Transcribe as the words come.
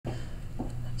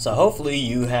So hopefully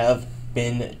you have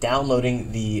been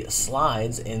downloading the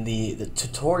slides and the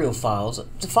tutorial files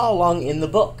to follow along in the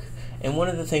book. And one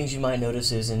of the things you might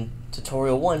notice is in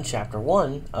Tutorial 1, Chapter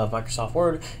 1 of Microsoft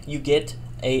Word, you get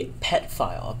a pet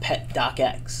file, a pet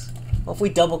docx. Well, if we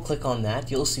double click on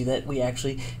that, you'll see that we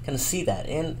actually kind of see that.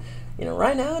 And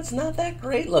right now it's not that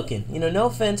great looking. No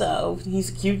offense, oh,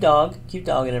 he's a cute dog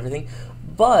and everything,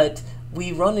 but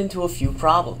we run into a few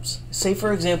problems. Say,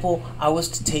 for example, I was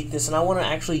to take this and I want to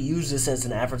actually use this as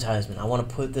an advertisement. I want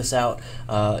to put this out,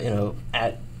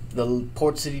 at the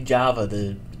Port City Java,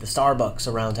 the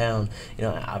Starbucks around town.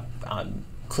 I'm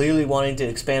clearly wanting to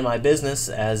expand my business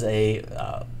as a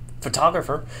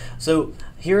photographer. So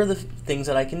here are the things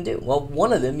that I can do. Well,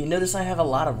 one of them, you notice I have a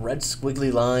lot of red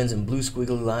squiggly lines and blue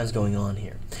squiggly lines going on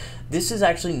here. This is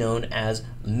actually known as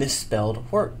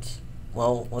misspelled words.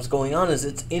 Well, what's going on is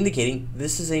it's indicating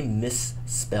this is a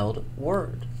misspelled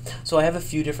word. So I have a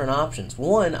few different options.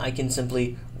 One, I can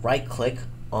simply right-click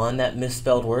on that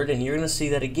misspelled word, and you're going to see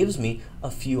that it gives me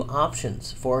a few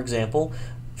options. For example,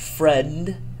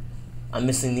 friend, I'm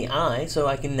missing the I, so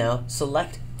I can now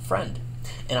select friend,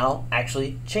 and I'll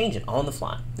actually change it on the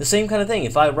fly. The same kind of thing,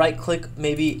 if I right-click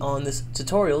maybe on this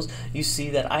tutorials, you see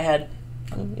that I had,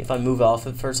 if I move off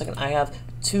it for a second, I have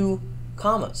 2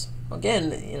 commas. Again,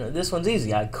 this one's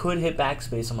easy. I could hit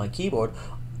backspace on my keyboard,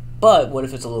 but what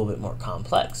if it's a little bit more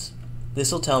complex?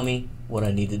 This will tell me what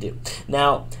I need to do.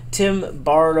 Now, Tim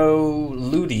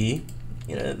Bartoludi,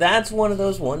 that's one of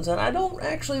those ones that I don't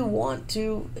actually want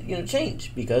to,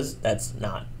 change, because that's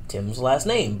not Tim's last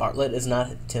name. Bartlett is not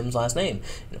Tim's last name.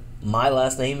 My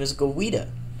last name is Gowida.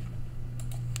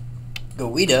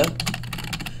 Gowida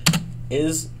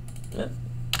is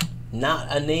not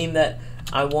a name that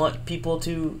I want people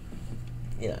to,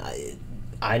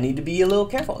 I need to be a little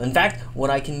careful. In fact, what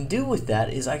I can do with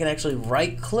that is I can actually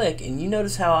right-click, and you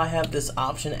notice how I have this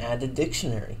option, Add to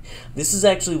Dictionary. This is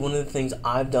actually one of the things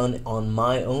I've done on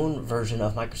my own version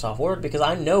of Microsoft Word, because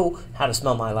I know how to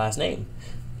spell my last name.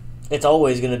 It's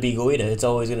always going to be Gowida. It's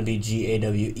always going to be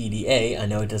G-A-W-E-D-A. I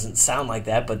know it doesn't sound like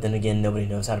that, but then again, nobody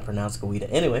knows how to pronounce Gowida.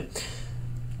 Anyway,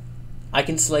 I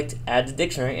can select Add to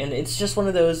Dictionary, and it's just one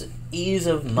of those ease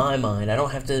of my mind. I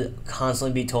don't have to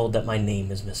constantly be told that my name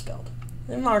is misspelled.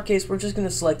 In our case, we're just going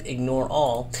to select Ignore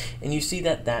All, and you see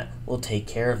that that will take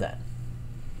care of that.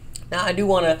 Now, I do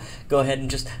want to go ahead and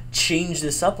just change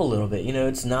this up a little bit.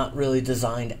 It's not really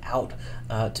designed out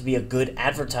to be a good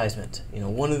advertisement.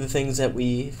 One of the things that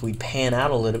if we pan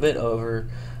out a little bit over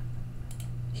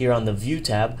here on the View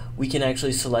tab, we can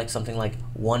actually select something like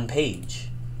one page.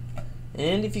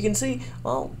 And if you can see,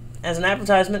 well, as an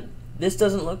advertisement, this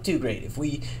doesn't look too great. If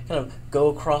we kind of go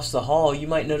across the hall, you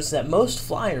might notice that most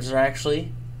flyers are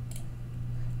actually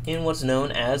in what's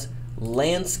known as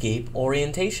landscape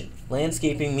orientation.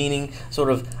 Landscaping meaning sort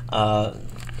of,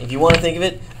 if you want to think of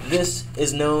it, this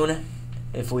is known,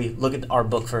 if we look at our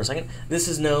book for a second, this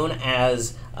is known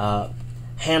as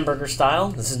hamburger style.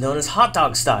 This is known as hot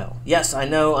dog style. Yes, I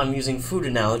know I'm using food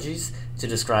analogies to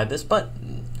describe this, but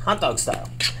hot dog style.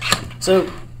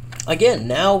 So again,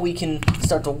 now we can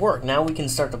start to work. Now we can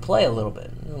start to play a little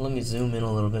bit. Let me zoom in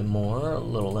a little bit more, a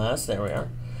little less. There we are.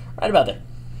 Right about there.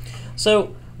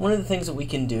 So one of the things that we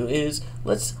can do is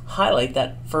let's highlight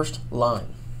that first line.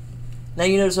 Now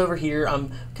you notice over here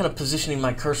I'm kind of positioning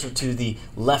my cursor to the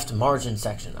left margin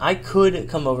section. I could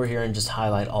come over here and just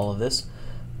highlight all of this,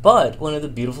 but one of the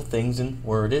beautiful things in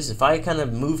Word is if I kind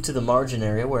of move to the margin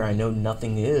area where I know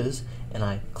nothing is and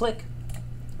I click,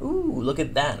 ooh, look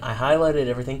at that. I highlighted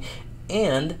everything,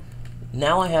 and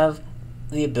now I have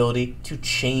the ability to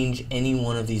change any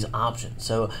one of these options.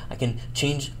 So I can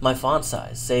change my font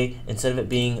size. Say, instead of it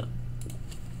being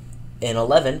an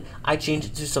 11, I change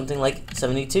it to something like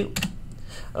 72.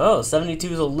 Oh, 72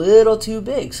 is a little too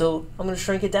big, so I'm going to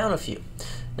shrink it down a few.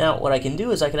 Now, what I can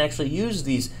do is I can actually use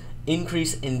these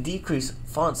increase and decrease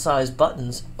font size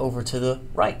buttons over to the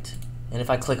right. And if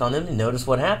I click on them, and notice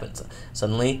what happens.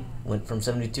 Suddenly went from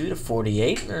 72 to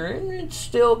 48. It's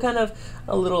still kind of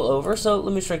a little over, so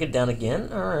let me shrink it down again.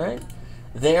 All right,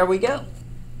 there we go.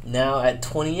 Now at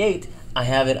 28, I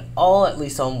have it all at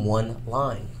least on one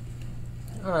line.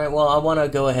 All right, well, I want to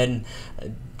go ahead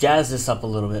and jazz this up a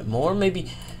little bit more.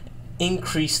 Maybe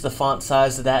increase the font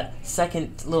size of that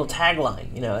second little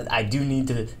tagline. I do need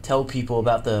to tell people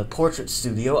about the portrait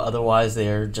studio, otherwise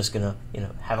they're just gonna,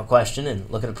 have a question and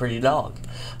look at a pretty dog.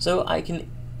 So I can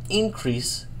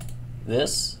increase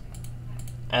this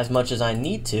as much as I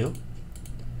need to.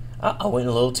 I went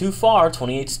a little too far.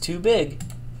 28's too big.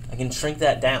 I can shrink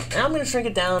that down. And I'm gonna shrink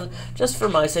it down just for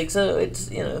my sake, so it's,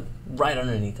 right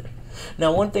underneath it.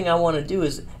 Now, one thing I want to do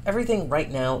is everything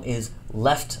right now is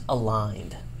left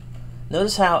aligned.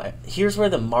 notice how here's where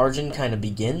the margin kind of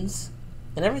begins,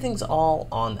 and everything's all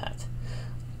on that.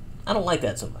 I don't like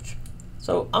that so much.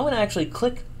 So I'm going to actually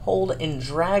click, hold, and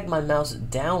drag my mouse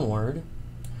downward,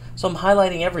 so I'm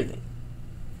highlighting everything.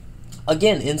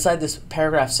 Again, inside this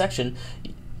paragraph section,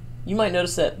 you might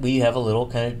notice that we have a little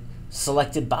kind of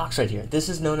selected box right here. This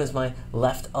is known as my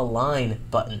left align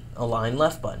button, align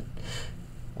left button.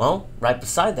 Well, right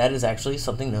beside that is actually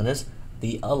something known as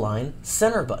the align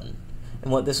center button.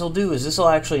 And what this will do is this will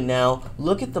actually now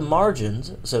look at the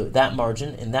margins, so that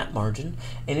margin and that margin,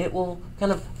 and it will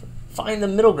kind of find the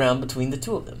middle ground between the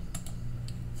two of them.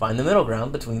 Find the middle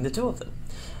ground between the two of them.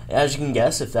 As you can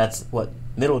guess, if that's what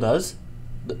middle does,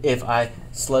 if I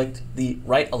select the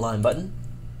right align button,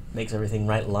 makes everything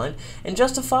right aligned, and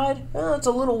justified, it's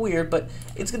a little weird, but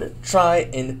it's going to try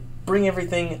and bring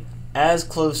everything as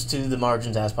close to the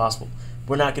margins as possible.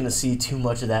 We're not going to see too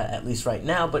much of that, at least right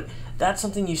now, but that's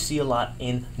something you see a lot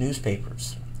in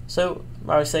newspapers. So,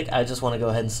 for our sake, I just want to go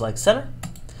ahead and select center,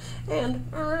 and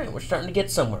alright, we're starting to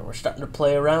get somewhere. We're starting to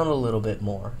play around a little bit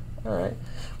more. Alright,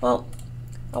 well,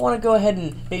 I want to go ahead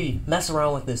and maybe mess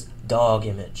around with this dog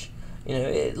image. You know,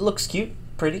 it looks cute,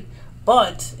 pretty,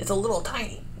 but it's a little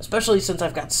tiny, especially since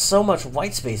I've got so much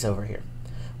white space over here.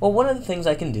 Well, one of the things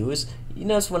I can do is, you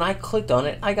notice when I clicked on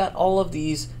it, I got all of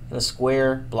these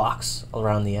square blocks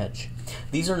around the edge.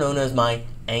 These are known as my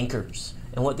anchors.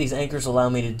 And what these anchors allow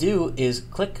me to do is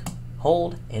click,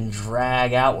 hold, and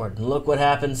drag outward. And look what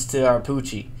happens to our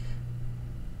Poochie.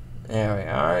 There we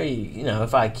are. You know,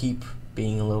 if I keep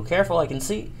being a little careful, I can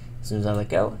see. As soon as I let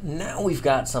go, now we've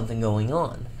got something going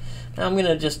on. Now I'm going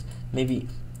to just maybe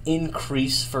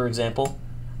increase, for example,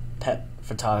 pet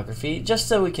photography, just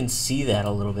so we can see that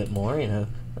a little bit more, you know,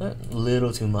 a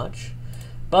little too much.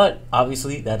 But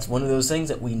obviously that's one of those things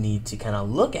that we need to kind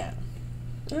of look at.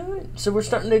 Alright, so we're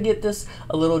starting to get this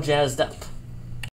a little jazzed up.